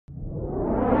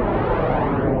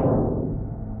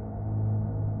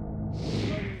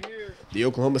The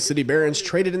Oklahoma City Barons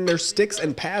traded in their sticks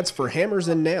and pads for hammers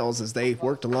and nails as they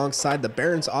worked alongside the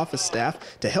Barons office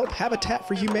staff to help Habitat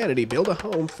for Humanity build a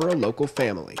home for a local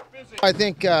family. I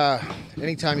think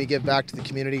anytime you give back to the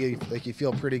community, like you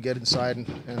feel pretty good inside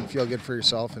and feel good for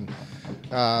yourself. And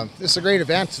this is a great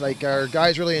event. Like our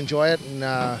guys really enjoy it,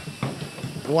 and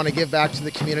we want to give back to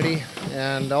the community.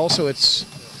 And also, it's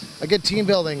a good team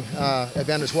building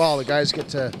event as well. The guys get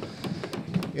to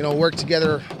work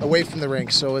together away from the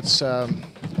rink, so it's a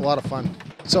lot of fun.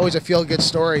 It's always a feel-good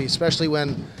story, especially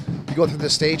when you go through the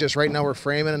stages. Right now we're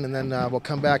framing, and then we'll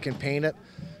come back and paint it,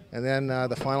 and then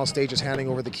the final stage is handing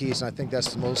over the keys, and I think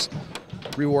that's the most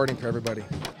rewarding for everybody.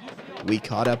 We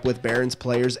caught up with Barons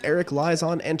players Eric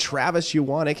Lizon and Travis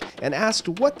Uwanek and asked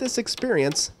what this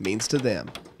experience means to them.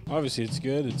 Obviously it's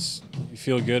good. You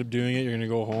feel good doing it. You're going to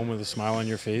go home with a smile on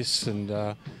your face, and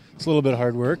it's a little bit of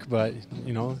hard work, but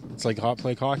it's like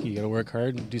play hockey. You got to work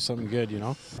hard and do something good.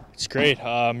 It's great.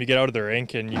 You get out of the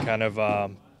rink and you kind of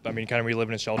relive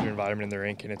in a sheltered environment in the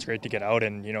rink, and it's great to get out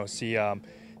and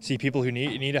see people who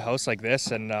need a house like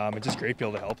this, and it's just great to be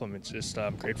able to help them. It's just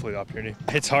great for the opportunity.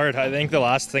 It's hard. I think the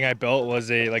last thing I built was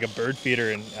a bird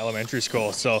feeder in elementary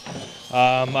school, so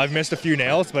I've missed a few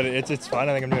nails, but it's fun.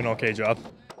 I think I'm doing an okay job.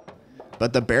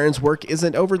 But the Barons' work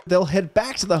isn't over. They'll head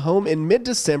back to the home in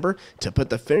mid-December to put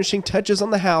the finishing touches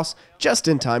on the house just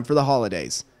in time for the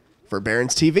holidays. For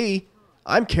Barons TV,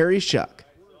 I'm Kerry Shuck.